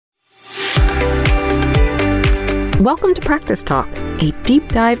Welcome to Practice Talk, a deep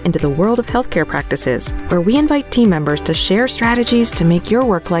dive into the world of healthcare practices, where we invite team members to share strategies to make your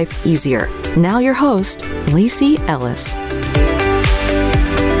work life easier. Now your host, Lacey Ellis.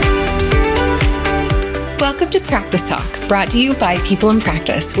 Welcome to Practice Talk, brought to you by People in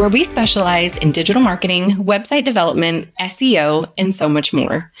Practice, where we specialize in digital marketing, website development, SEO, and so much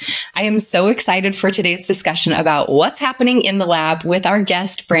more. I am so excited for today's discussion about what's happening in the lab with our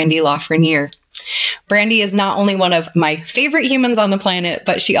guest, Brandy Lafreniere. Brandy is not only one of my favorite humans on the planet,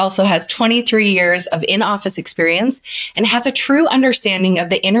 but she also has 23 years of in-office experience and has a true understanding of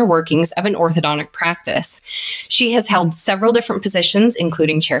the inner workings of an orthodontic practice. She has held several different positions,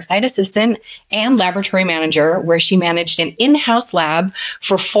 including chairside assistant and laboratory manager, where she managed an in-house lab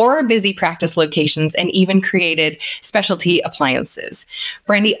for 4 busy practice locations and even created specialty appliances.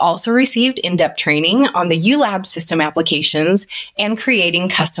 Brandy also received in-depth training on the ULab system applications and creating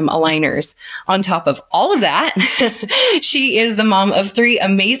custom aligners. On top of all of that, she is the mom of 3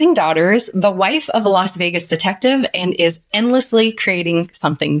 amazing daughters, the wife of a Las Vegas detective, and is endlessly creating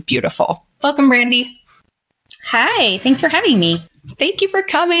something beautiful. Welcome, Brandy. Hi, thanks for having me. Thank you for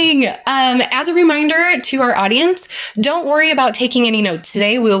coming. As a reminder to our audience, don't worry about taking any notes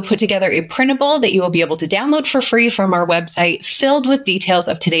today. We will put together a printable that you will be able to download for free from our website, filled with details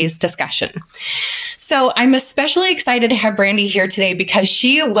of today's discussion. So I'm especially excited to have Brandy here today because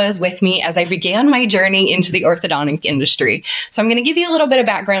she was with me as I began my journey into the orthodontic industry. So I'm going to give you a little bit of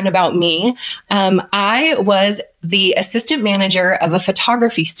background about me. I was the assistant manager of a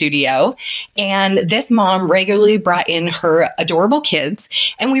photography studio, and this mom regularly brought in her adorable kids,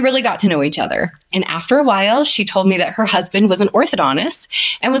 and we really got to know each other. And after a while, she told me that her husband was an orthodontist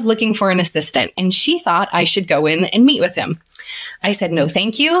and was looking for an assistant, and she thought I should go in and meet with him. I said, no,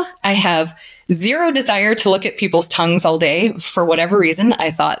 thank you. I have zero desire to look at people's tongues all day. For whatever reason,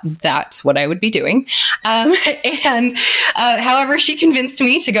 I thought that's what I would be doing. However, she convinced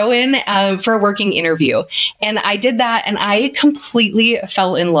me to go in for a working interview. And I did that, and I completely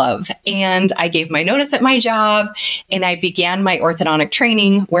fell in love. And I gave my notice at my job, and I began my orthodontic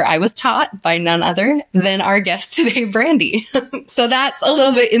training, where I was taught by none other than our guest today, Brandy. So that's a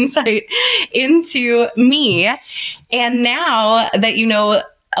little bit insight into me. And now that you know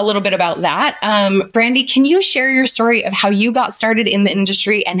a little bit about that, Brandy, can you share your story of how you got started in the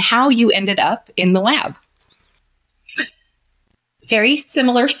industry and how you ended up in the lab? Very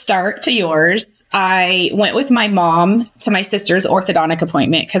similar start to yours. I went with my mom to my sister's orthodontic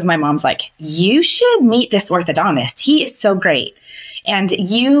appointment because my mom's like, you should meet this orthodontist. He is so great. And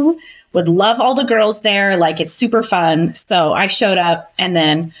you would love all the girls there. Like, it's super fun. So I showed up and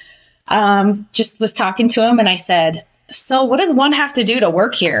then just was talking to him, and I said, so what does one have to do to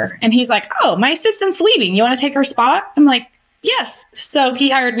work here? And he's like, oh, my assistant's leaving. You want to take her spot? I'm like, yes. So he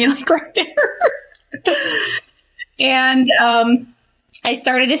hired me like right there. And I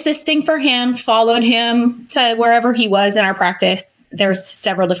started assisting for him, followed him to wherever he was in our practice. There's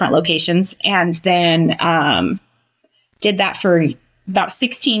several different locations. And then did that for about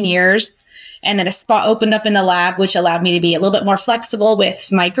 16 years. And then a spot opened up in the lab, which allowed me to be a little bit more flexible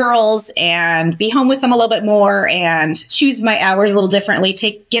with my girls and be home with them a little bit more and choose my hours a little differently,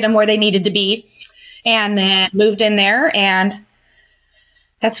 get them where they needed to be. And then moved in there, and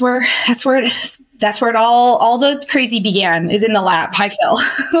that's where it all the crazy began, is in the lab. Hi, Phil.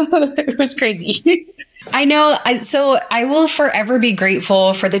 It was crazy. I know. So I will forever be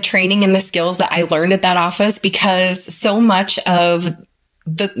grateful for the training and the skills that I learned at that office, because so much of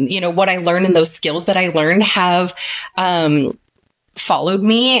what I learned and those skills that I learned have followed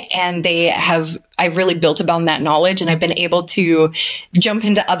me, and I've really built upon that knowledge, and I've been able to jump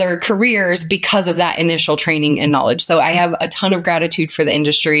into other careers because of that initial training and knowledge. So I have a ton of gratitude for the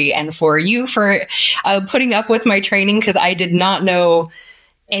industry and for you for putting up with my training, because I did not know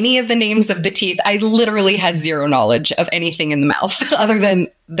any of the names of the teeth. I literally had zero knowledge of anything in the mouth other than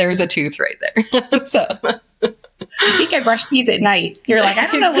there's a tooth right there. So I think I brush these at night. You're like, I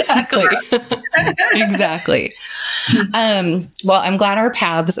don't know. Exactly. Exactly. Well, I'm glad our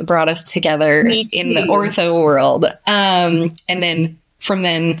paths brought us together in the ortho world. And then from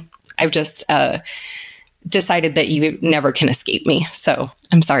then, I've just decided that you never can escape me. So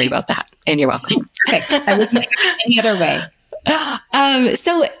I'm sorry about that. And you're welcome. Perfect. I wouldn't make it any other way.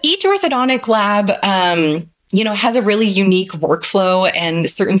 So each orthodontic lab, has a really unique workflow and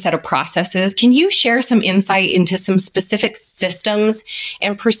certain set of processes. Can you share some insight into some specific systems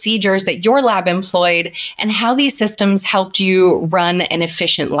and procedures that your lab employed and how these systems helped you run an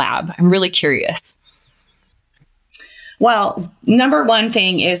efficient lab? I'm really curious. Well, number one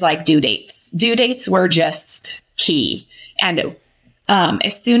thing is like due dates. Due dates were just key. And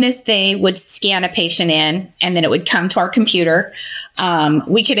As soon as they would scan a patient in and then it would come to our computer,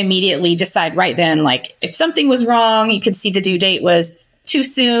 we could immediately decide right then, like if something was wrong, you could see the due date was too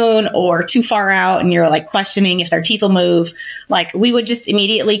soon or too far out and you're like questioning if their teeth will move. Like we would just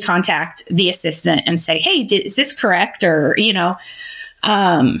immediately contact the assistant and say, hey, is this correct? Or,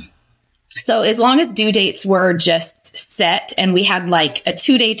 so as long as due dates were just set and we had like a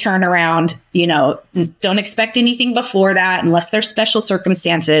 2-day turnaround, don't expect anything before that unless there's special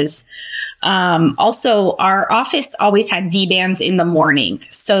circumstances. Also, our office always had D-bands in the morning.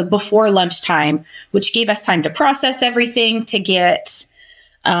 So before lunchtime, which gave us time to process everything, to get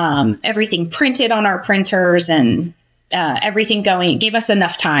everything printed on our printers and everything going. It gave us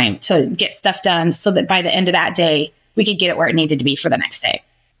enough time to get stuff done so that by the end of that day, we could get it where it needed to be for the next day.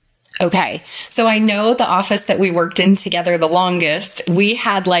 Okay. So I know the office that we worked in together the longest, we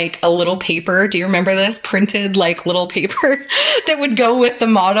had like a little paper. Do you remember this? Printed like little paper that would go with the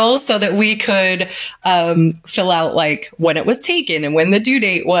models so that we could fill out like when it was taken and when the due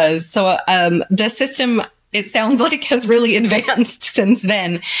date was. So the system, it sounds like, has really advanced since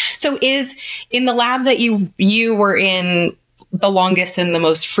then. So is in the lab that you were in the longest and the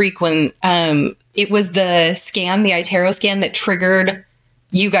most frequent, it was the scan, the iTero scan, that triggered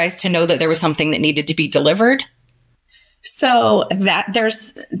you guys to know that there was something that needed to be delivered? So that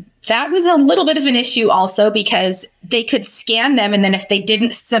was a little bit of an issue also, because they could scan them, and then if they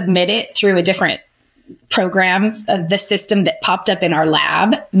didn't submit it through a different program of the system that popped up in our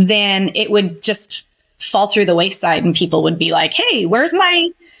lab, then it would just fall through the wayside and people would be like, hey, where's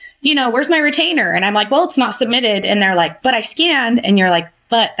my retainer? And I'm like, well, it's not submitted. And they're like, but I scanned. And you're like,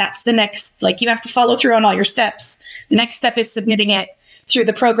 but that's the next, like, you have to follow through on all your steps. The next step is submitting it through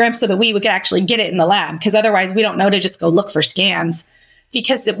the program so that we would actually get it in the lab, because otherwise we don't know to just go look for scans,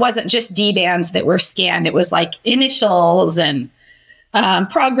 because it wasn't just D-bands that were scanned. It was like initials and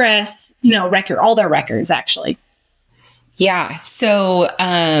progress, record, all their records actually. Yeah. So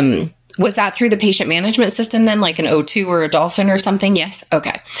was that through the patient management system then, like an O2 or a Dolphin or something? Yes.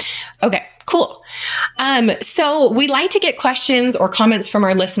 Okay. Cool. So we like to get questions or comments from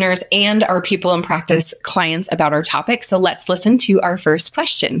our listeners and our People in Practice clients about our topic. So let's listen to our first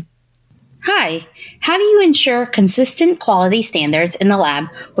question. Hi, how do you ensure consistent quality standards in the lab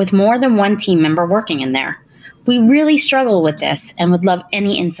with more than one team member working in there? We really struggle with this and would love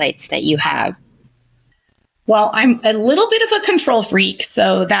any insights that you have. Well, I'm a little bit of a control freak,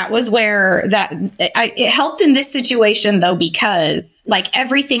 so that was where it helped in this situation, though, because like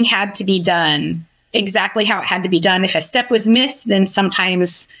everything had to be done exactly how it had to be done. If a step was missed, then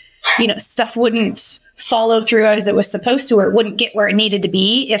sometimes, stuff wouldn't follow through as it was supposed to, or it wouldn't get where it needed to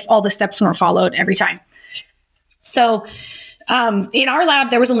be if all the steps weren't followed every time. So in our lab,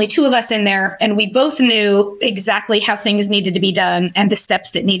 there was only 2 of us in there, and we both knew exactly how things needed to be done and the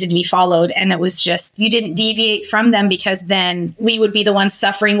steps that needed to be followed. And it was just, you didn't deviate from them, because then we would be the ones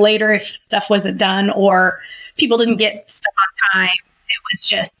suffering later if stuff wasn't done or people didn't get stuff on time. It was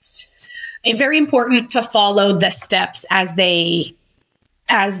just very important to follow the steps as they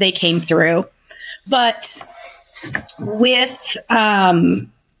came through. But with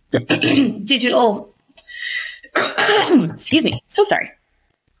digital excuse me. So sorry.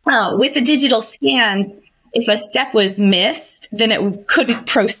 With the digital scans, if a step was missed, then it couldn't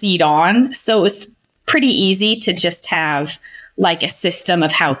proceed on. So it was pretty easy to just have like a system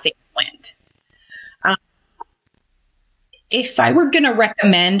of how things went. If I were going to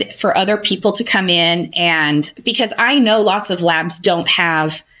recommend for other people to come in, and because I know lots of labs don't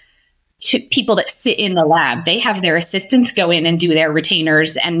have people that sit in the lab, they have their assistants go in and do their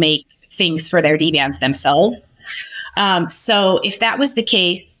retainers and make things for their D-bands themselves. So if that was the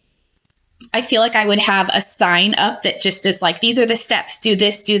case, I feel like I would have a sign up that just is like, these are the steps, do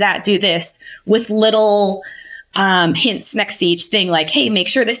this, do that, do this, with little hints next to each thing, like, hey, make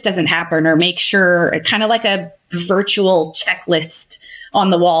sure this doesn't happen, or make sure, kind of like a virtual checklist on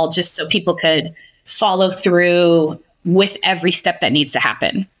the wall, just so people could follow through with every step that needs to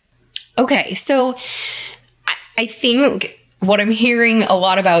happen. Okay. So I think what I'm hearing a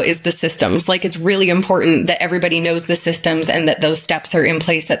lot about is the systems. Like, it's really important that everybody knows the systems and that those steps are in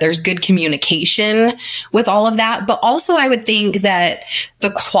place, that there's good communication with all of that. But also, I would think that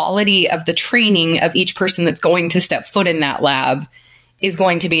the quality of the training of each person that's going to step foot in that lab is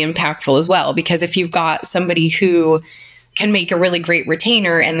going to be impactful as well. Because if you've got somebody who can make a really great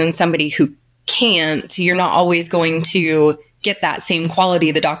retainer and then somebody who can't, you're not always going to get that same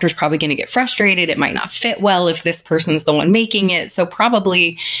quality. The doctor's probably going to get frustrated. It might not fit well if this person's the one making it. So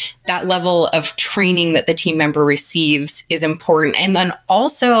probably that level of training that the team member receives is important. And then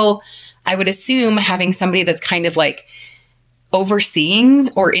also, I would assume having somebody that's kind of like overseeing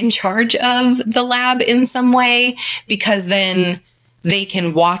or in charge of the lab in some way, because then they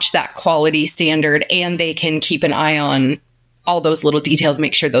can watch that quality standard and they can keep an eye on all those little details,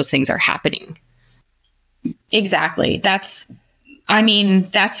 make sure those things are happening. Exactly. That's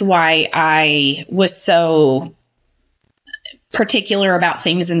why I was so particular about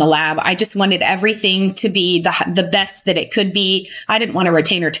things in the lab. I just wanted everything to be the best that it could be. I didn't want a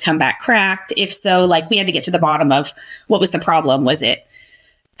retainer to come back cracked. If so, like, we had to get to the bottom of what was the problem. Was it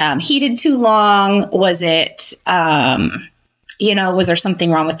heated too long? Was it, was there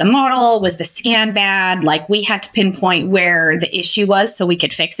something wrong with the model? Was the scan bad? Like, we had to pinpoint where the issue was so we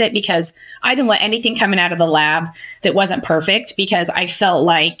could fix it, because I didn't want anything coming out of the lab that wasn't perfect, because I felt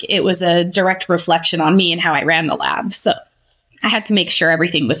like it was a direct reflection on me and how I ran the lab. So I had to make sure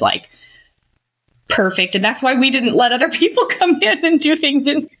everything was like perfect. And that's why we didn't let other people come in and do things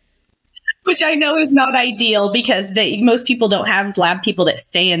which I know is not ideal, because most people don't have lab people that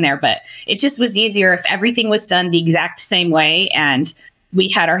stay in there, but it just was easier if everything was done the exact same way and we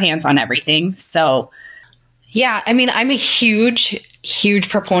had our hands on everything. So yeah, I mean, I'm a huge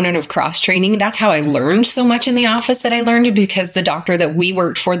proponent of cross-training. That's how I learned so much in the office that I learned, because the doctor that we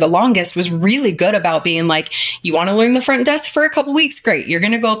worked for the longest was really good about being like, you want to learn the front desk for a couple weeks? Great. You're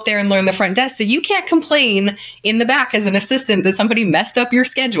going to go up there and learn the front desk. So you can't complain in the back as an assistant that somebody messed up your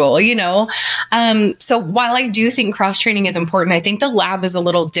schedule, So while I do think cross-training is important, I think the lab is a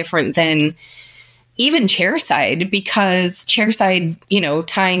little different than even chairside, because chairside,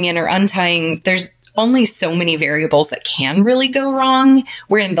 tying in or untying, there's only so many variables that can really go wrong.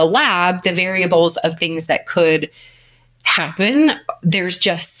 Where in the lab, the variables of things that could happen, there's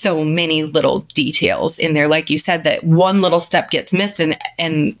just so many little details in there. Like you said, that one little step gets missed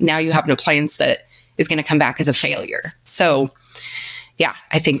and now you have an appliance that is going to come back as a failure. So yeah,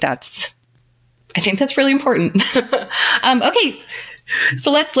 I think that's really important. Okay,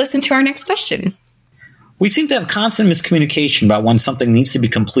 so let's listen to our next question. We seem to have constant miscommunication about when something needs to be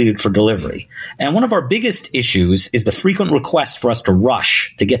completed for delivery. And one of our biggest issues is the frequent request for us to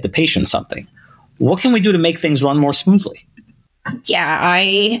rush to get the patient something. What can we do to make things run more smoothly?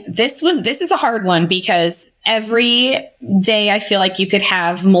 Yeah, this is a hard one, because every day I feel like you could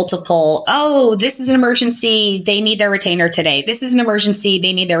have multiple, this is an emergency, they need their retainer today. This is an emergency,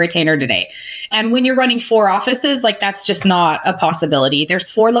 they need their retainer today. And when you're running 4 offices, like, that's just not a possibility.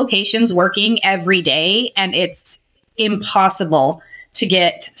 There's 4 locations working every day, and it's impossible to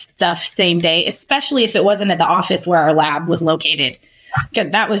get stuff same day, especially if it wasn't at the office where our lab was located.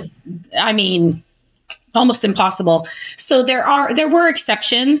 Because that was, almost impossible. So there were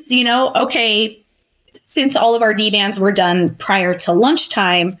exceptions, okay, since all of our D-bands were done prior to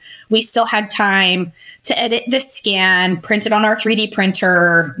lunchtime, we still had time to edit the scan, print it on our 3D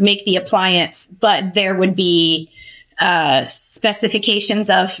printer, make the appliance, but there would be specifications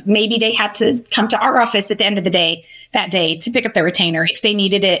of maybe they had to come to our office at the end of the day, that day, to pick up their retainer if they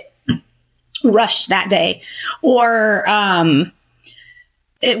needed it rushed that day. Or,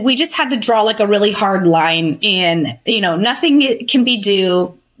 we just had to draw like a really hard line in, nothing can be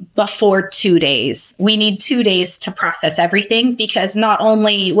due before 2 days. We need 2 days to process everything, because not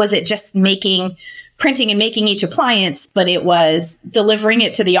only was it just printing and making each appliance, but it was delivering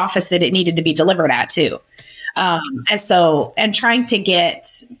it to the office that it needed to be delivered at too. And trying to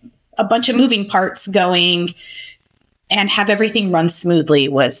get a bunch of moving parts going and have everything run smoothly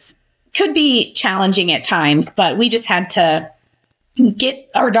could be challenging at times, but we just had to get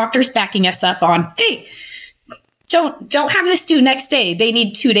our doctors backing us up on, hey, don't have this due next day. They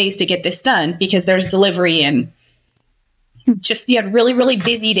need 2 days to get this done, because there's delivery, and just, you had really, really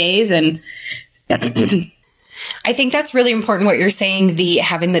busy days. And I think that's really important what you're saying,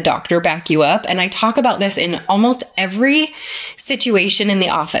 having the doctor back you up. And I talk about this in almost every situation in the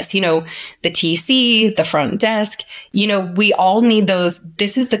office, the TC, the front desk, we all need those.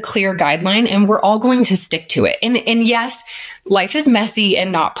 This is the clear guideline, and we're all going to stick to it. And yes, life is messy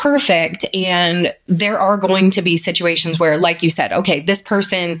and not perfect. And there are going to be situations where, like you said, okay, this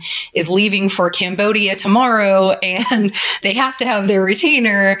person is leaving for Cambodia tomorrow and they have to have their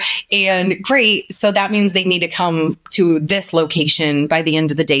retainer, and great. So that means they need to come to this location by the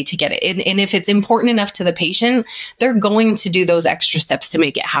end of the day to get it. And if it's important enough to the patient, they're going to do those extra steps to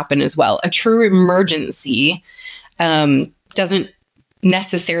make it happen as well. A true emergency doesn't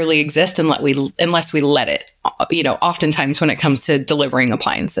necessarily exist unless we let it, oftentimes when it comes to delivering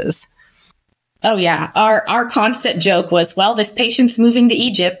appliances. Oh yeah. Our constant joke was, well, this patient's moving to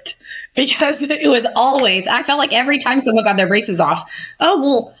Egypt, because it was always, I felt like every time someone got their braces off,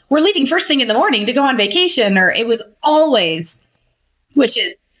 we're leaving first thing in the morning to go on vacation. Or it was always, which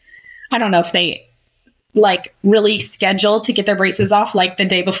is, I don't know if like really scheduled to get their braces off like the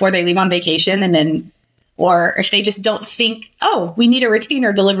day before they leave on vacation, and then, or if they just don't think, oh, we need a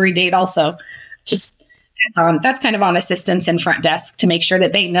retainer delivery date also, just that's kind of on assistants and front desk to make sure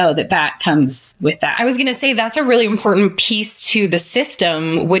that they know that that comes with that. I was going to say that's a really important piece to the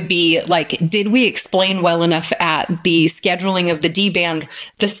system would be like, did we explain well enough at the scheduling of the D-band,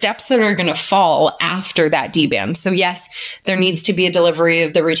 the steps that are going to fall after that D-band? So yes, there needs to be a delivery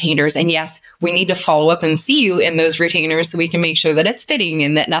of the retainers. And yes, we need to follow up and see you in those retainers so we can make sure that it's fitting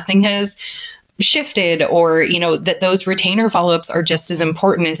and that nothing has shifted, or, you know, that those retainer follow-ups are just as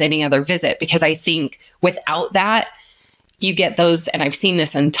important as any other visit. Because I think without that, you get those, and I've seen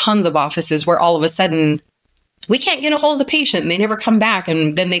this in tons of offices where all of a sudden we can't get a hold of the patient and they never come back.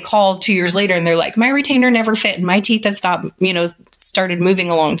 And then they call 2 years later and they're like, my retainer never fit and my teeth have stopped, you know, started moving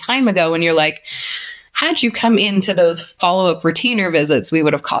a long time ago. And you're like, had you come into those follow-up retainer visits, we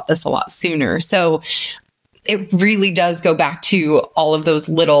would have caught this a lot sooner. So it really does go back to all of those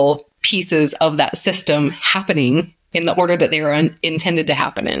little pieces of that system happening in the order that they are intended to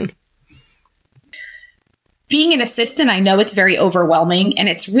happen in. Being an assistant, I know it's very overwhelming, and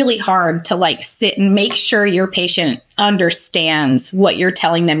it's really hard to like sit and make sure your patient understands what you're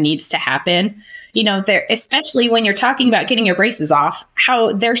telling them needs to happen. You know, there, especially when you're talking about getting your braces off,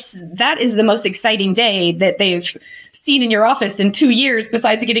 that is the most exciting day that they've seen in your office in 2 years,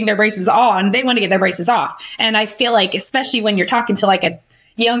 besides getting their braces on. They want to get their braces off. And I feel like, especially when you're talking to like a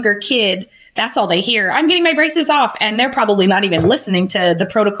younger kid, that's all they hear. I'm getting my braces off. And they're probably not even listening to the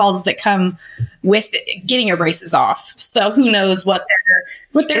protocols that come with getting your braces off. So who knows what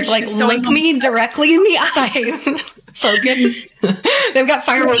they're it's like, look me directly in the eyes. Focus. They've got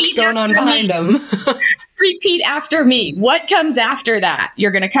fireworks going on behind them. Repeat after me. What comes after that?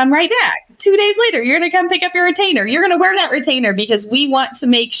 You're going to come right back. 2 days later, you're going to come pick up your retainer. You're going to wear that retainer, because we want to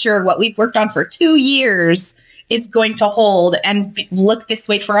make sure what we've worked on for 2 years is going to hold and look this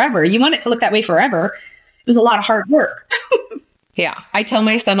way forever. You want it to look that way forever. It was a lot of hard work. Yeah. I tell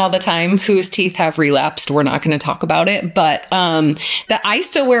my son all the time, whose teeth have relapsed, we're not going to talk about it, but that I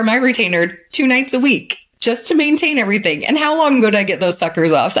still wear my retainer 2 nights a week just to maintain everything. And how long ago did I get those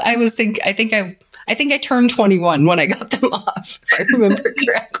suckers off? I think I turned 21 when I got them off, if I remember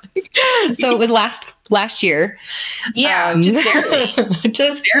correctly. So it was last year. Yeah, just barely.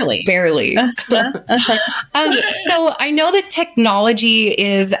 Just barely. So I know that technology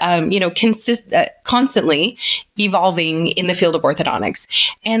is, constantly evolving in the field of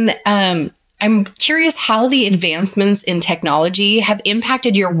orthodontics. And I'm curious how the advancements in technology have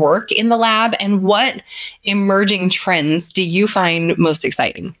impacted your work in the lab, and what emerging trends do you find most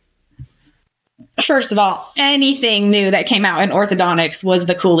exciting? First of all, anything new that came out in orthodontics was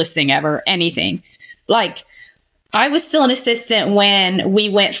the coolest thing ever. Anything. Like, I was still an assistant when we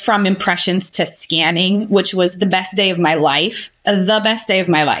went from impressions to scanning, which was the best day of my life. The best day of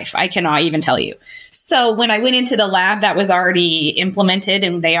my life. I cannot even tell you. So when I went into the lab, that was already implemented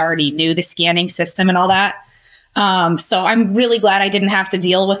and they already knew the scanning system and all that. So I'm really glad I didn't have to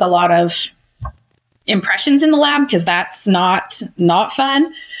deal with a lot of impressions in the lab, because that's not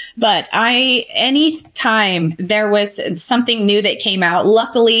fun. But anytime there was something new that came out,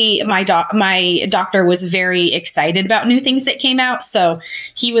 luckily my doctor was very excited about new things that came out. So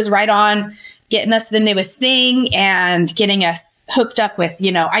he was right on getting us the newest thing and getting us hooked up with,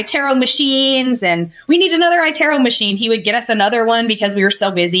 iTero machines, and we need another iTero machine. He would get us another one because we were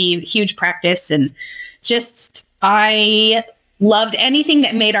so busy, huge practice. And just, I loved anything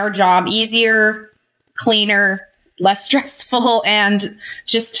that made our job easier, cleaner, less stressful, and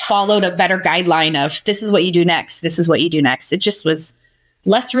just followed a better guideline of this is what you do next. This is what you do next. It just was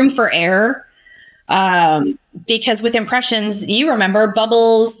less room for error. Because with impressions, you remember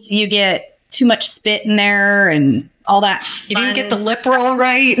bubbles, you get too much spit in there and all that. You didn't get the lip roll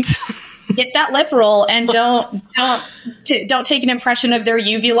right. Get that lip roll, and don't take an impression of their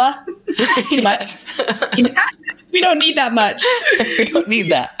uvula. It's too much. We don't need that much. We don't need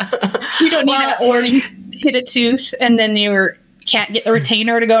that. We don't need that. Or you hit a tooth and then you can't get the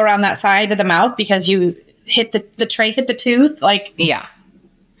retainer to go around that side of the mouth because you hit the tray, hit the tooth. Like, yeah.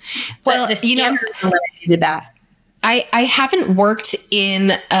 Well, did that. I haven't worked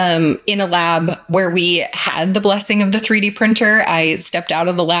in a lab where we had the blessing of the 3D printer. I stepped out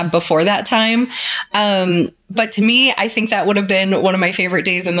of the lab before that time. But to me, I think that would have been one of my favorite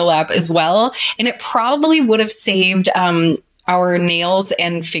days in the lab as well. And it probably would have saved our nails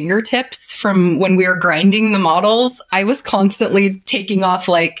and fingertips from when we were grinding the models. I was constantly taking off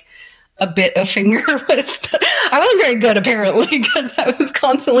like a bit of finger. I wasn't very good, apparently, because I was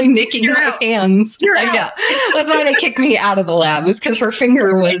constantly nicking my hands. Yeah, that's why they kicked me out of the lab, is because her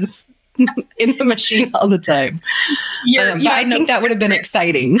finger was in the machine all the time. But I think that would have been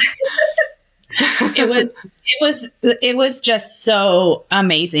exciting. It was just so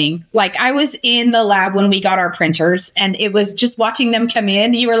amazing. Like, I was in the lab when we got our printers, and it was just watching them come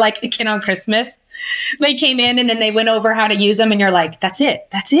in. You were like a kid on Christmas. They came in and then they went over how to use them, and you're like, that's it.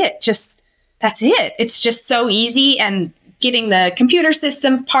 That's it. That's it. It's just so easy. And getting the computer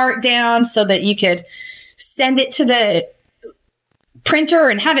system part down so that you could send it to the printer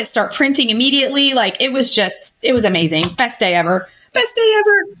and have it start printing immediately. Like, it was amazing. Best day ever. Best day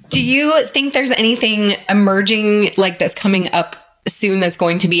ever. Do you think there's anything emerging like that's coming up soon that's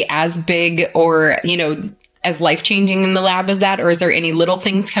going to be as big or, as life-changing in the lab as that? Or is there any little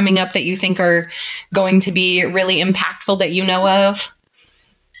things coming up that you think are going to be really impactful that you know of?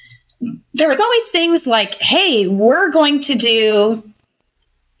 There was always things like, hey, we're going to do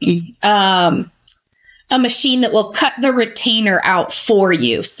a machine that will cut the retainer out for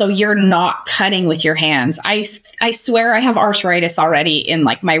you, so you're not cutting with your hands. I swear I have arthritis already in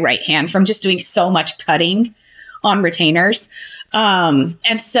like my right hand from just doing so much cutting on retainers. And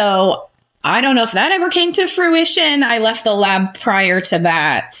so I don't know if that ever came to fruition. I left the lab prior to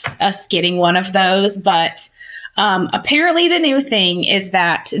that, us getting one of those. But apparently the new thing is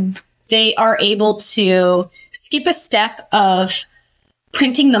that they are able to skip a step of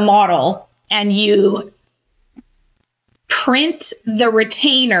printing the model, and you print the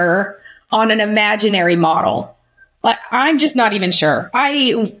retainer on an imaginary model. But I'm just not even sure.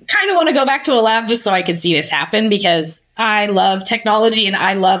 I kind of want to go back to a lab just so I can see this happen, because I love technology and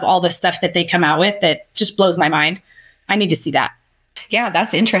I love all the stuff that they come out with that just blows my mind. I need to see that. Yeah,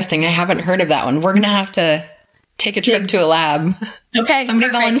 that's interesting. I haven't heard of that one. We're going to have to take a trip to a lab. Okay.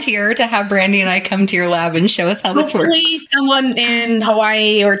 Somebody volunteer to have Brandy and I come to your lab and show us how this works. Please, someone in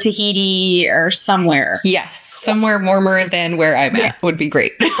Hawaii or Tahiti or somewhere. Yes. Somewhere warmer than where I'm at would be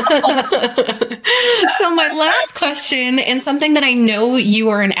great. So my last question, and something that I know you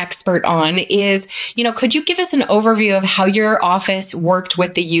are an expert on, is, could you give us an overview of how your office worked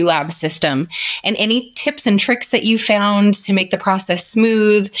with the ULab system and any tips and tricks that you found to make the process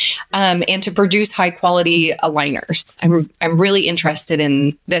smooth and to produce high quality aligners? I'm really interested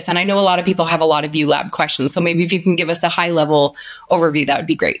in this. And I know a lot of people have a lot of ULab questions. So maybe if you can give us a high level overview, that would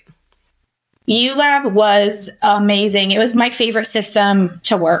be great. ULab was amazing. It was my favorite system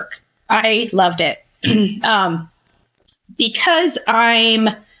to work. I loved it. Because I'm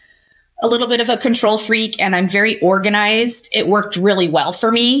a little bit of a control freak and I'm very organized, it worked really well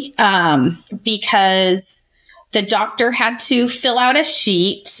for me because the doctor had to fill out a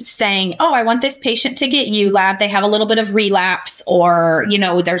sheet saying, oh, I want this patient to get ULab. They have a little bit of relapse, or,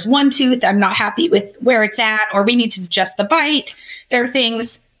 there's one tooth I'm not happy with where it's at, or we need to adjust the bite. There are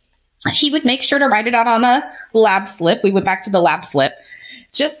things. He would make sure to write it out on a lab slip. We went back to the lab slip.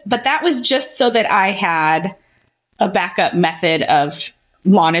 But that was just so that I had a backup method of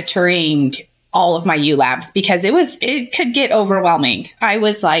monitoring all of my ULabs, because it could get overwhelming. I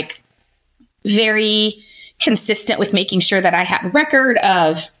was like very consistent with making sure that I had record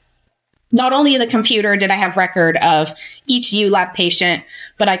of, not only in the computer did I have record of each ULab patient,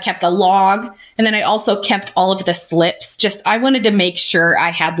 but I kept a log. And then I also kept all of the slips. I wanted to make sure I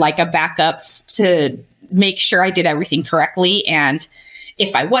had like a backup to make sure I did everything correctly. And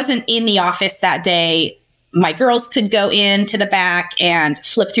if I wasn't in the office that day, my girls could go into the back and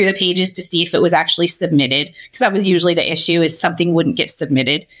flip through the pages to see if it was actually submitted. Because that was usually the issue, is something wouldn't get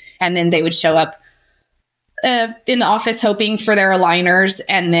submitted. And then they would show up in the office hoping for their aligners,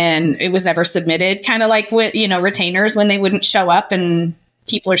 and then it was never submitted. Kind of like with, retainers, when they wouldn't show up and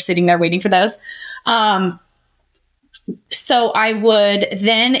people are sitting there waiting for those. So I would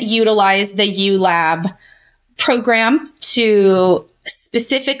then utilize the ULab program to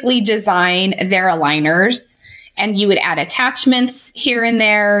specifically design their aligners, and you would add attachments here and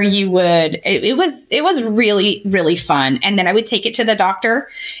there. It was really, really fun. And then I would take it to the doctor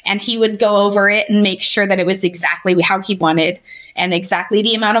and he would go over it and make sure that it was exactly how he wanted and exactly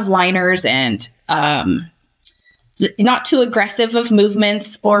the amount of liners and not too aggressive of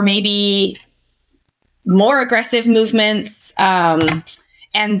movements, or maybe more aggressive movements. And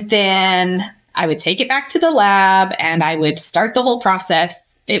then I would take it back to the lab and I would start the whole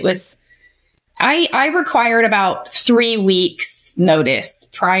process. I required about 3 weeks notice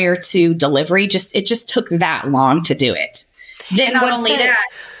prior to delivery. It just took that long to do it. Then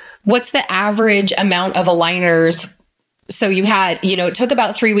what's the average amount of aligners? So you had, it took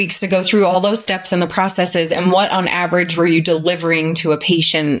about 3 weeks to go through all those steps and the processes. And what on average were you delivering to a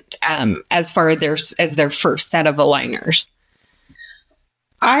patient as far as their first set of aligners?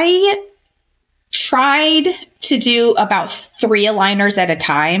 I tried to do about 3 aligners at a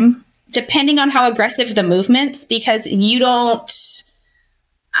time, depending on how aggressive the movements, because you don't,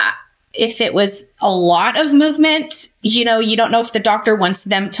 if it was a lot of movement, you don't know if the doctor wants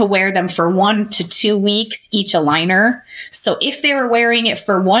them to wear them for 1 to 2 weeks, each aligner. So if they were wearing it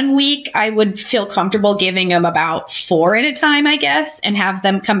for 1 week, I would feel comfortable giving them about 4 at a time, I guess, and have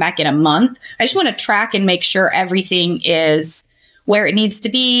them come back in a month. I just want to track and make sure everything is where it needs to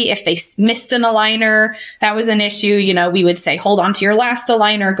be. If they missed an aligner, that was an issue. We would say, hold on to your last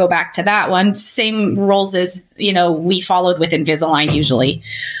aligner, go back to that one. Same rules as, we followed with Invisalign usually.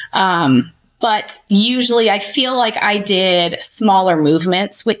 But usually I feel like I did smaller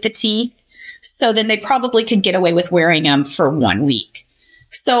movements with the teeth. So then they probably could get away with wearing them for 1 week.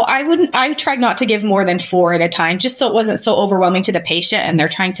 So I tried not to give more than 4 at a time, just so it wasn't so overwhelming to the patient and they're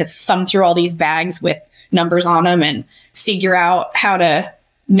trying to thumb through all these bags with numbers on them and figure out how to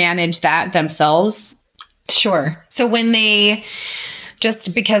manage that themselves. Sure. So when they,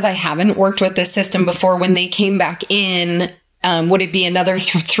 just because I haven't worked with this system before, when they came back in, would it be another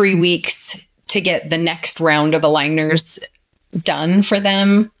 3 weeks to get the next round of aligners done for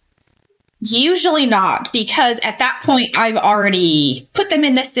them? Usually not, because at that point, I've already put them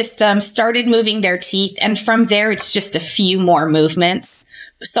in the system, started moving their teeth, and from there, it's just a few more movements.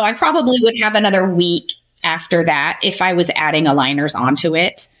 So I probably would have another week after that if I was adding aligners onto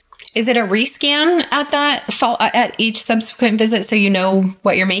it. Is it a rescan at each subsequent visit so you know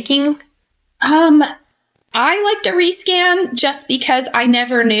what you're making? I liked a rescan just because I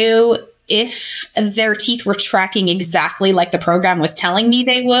never knew if their teeth were tracking exactly like the program was telling me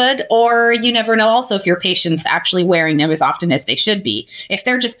they would, or you never know also if your patient's actually wearing them as often as they should be. If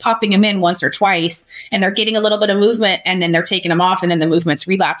they're just popping them in once or twice and they're getting a little bit of movement and then they're taking them off and then the movement's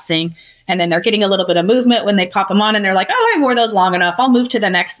relapsing, and then they're getting a little bit of movement when they pop them on and they're like, oh, I wore those long enough, I'll move to the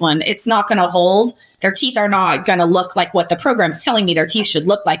next one. It's not going to hold. Their teeth are not going to look like what the program's telling me their teeth should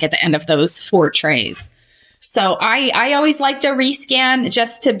look like at the end of those 4 trays. So I always liked a rescan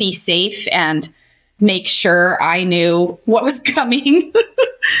just to be safe and make sure I knew what was coming.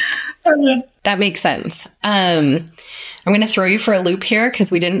 That makes sense. I'm going to throw you for a loop here because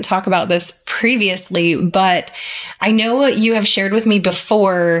we didn't talk about this previously, but I know you have shared with me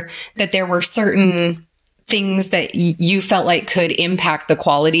before that there were certain things that you felt like could impact the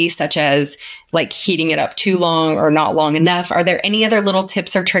quality, such as like heating it up too long or not long enough. Are there any other little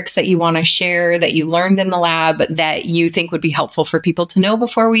tips or tricks that you want to share that you learned in the lab that you think would be helpful for people to know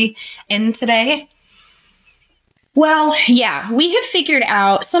before we end today? Well, yeah, we had figured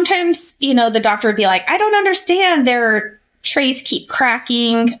out sometimes, the doctor would be like, I don't understand. Their trays keep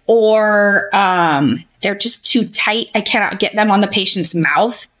cracking or they're just too tight. I cannot get them on the patient's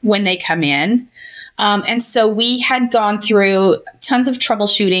mouth when they come in. And so we had gone through tons of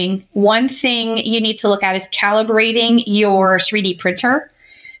troubleshooting. One thing you need to look at is calibrating your 3D printer.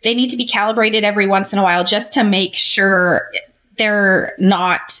 They need to be calibrated every once in a while just to make sure they're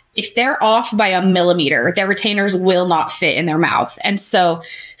not, if they're off by a millimeter, their retainers will not fit in their mouth. And so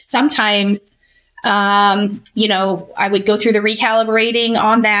sometimes, I would go through the recalibrating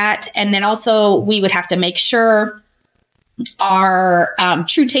on that. And then also we would have to make sure our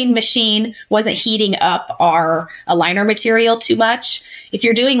TrueTane machine wasn't heating up our aligner material too much. If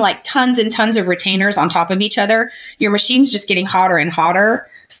you're doing like tons and tons of retainers on top of each other, your machine's just getting hotter and hotter.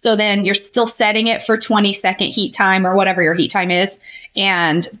 So then you're still setting it for 20-second heat time or whatever your heat time is.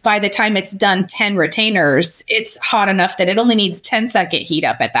 And by the time it's done 10 retainers, it's hot enough that it only needs 10-second heat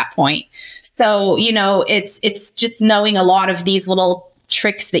up at that point. So, it's just knowing a lot of these little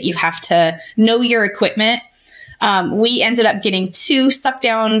tricks that you have to know your equipment. We ended up getting 2 suck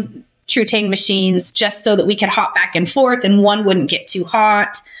down TrueTane machines just so that we could hop back and forth and one wouldn't get too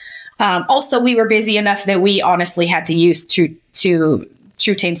hot. Also, we were busy enough that we honestly had to use two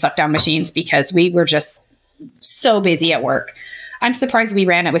TrueTane suck down machines because we were just so busy at work. I'm surprised we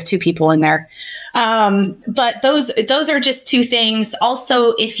ran it with 2 people in there. But those are just 2 things.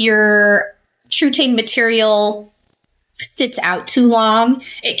 Also, if your TrueTane material sits out too long,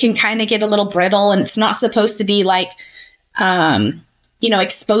 it can kind of get a little brittle, and it's not supposed to be like,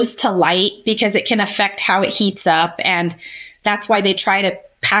 exposed to light because it can affect how it heats up. And that's why they try to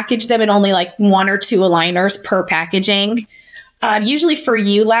package them in only like 1 or 2 aligners per packaging. Usually for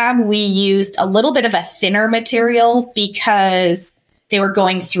ULab, we used a little bit of a thinner material because they were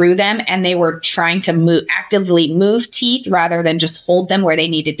going through them and they were trying to actively move teeth rather than just hold them where they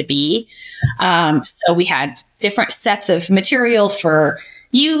needed to be. So we had different sets of material for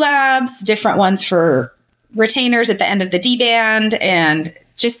ULabs, different ones for retainers at the end of the D-band, and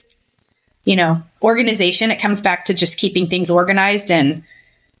just, organization. It comes back to just keeping things organized and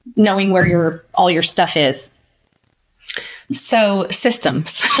knowing where all your stuff is. So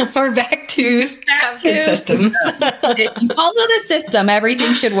systems. We're back to good systems. If you follow the system,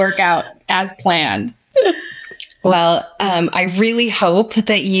 everything should work out as planned. Well, I really hope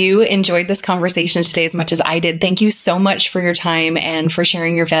that you enjoyed this conversation today as much as I did. Thank you so much for your time and for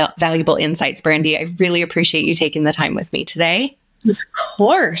sharing your valuable insights, Brandy. I really appreciate you taking the time with me today. Of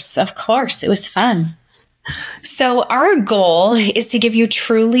course. It was fun. So our goal is to give you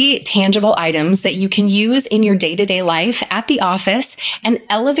truly tangible items that you can use in your day-to-day life at the office and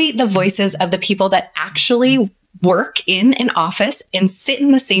elevate the voices of the people that actually work in an office and sit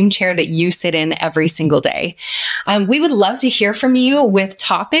in the same chair that you sit in every single day. We would love to hear from you with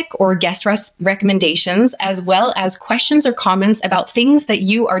topic or guest recommendations, as well as questions or comments about things that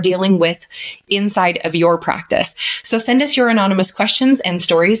you are dealing with inside of your practice. So send us your anonymous questions and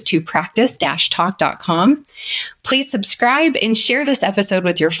stories to practice-talk.com. Please subscribe and share this episode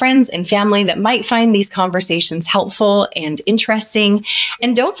with your friends and family that might find these conversations helpful and interesting.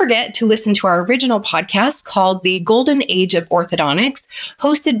 And don't forget to listen to our original podcast called The Golden Age of Orthodontics,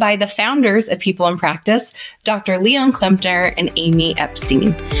 hosted by the founders of People in Practice, Dr. Leon Klempner and Amy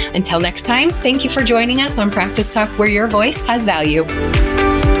Epstein. Until next time, thank you for joining us on Practice Talk, where your voice has value.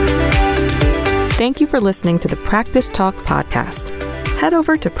 Thank you for listening to the Practice Talk podcast. Head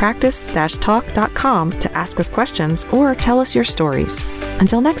over to practice-talk.com to ask us questions or tell us your stories.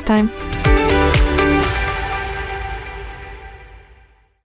 Until next time.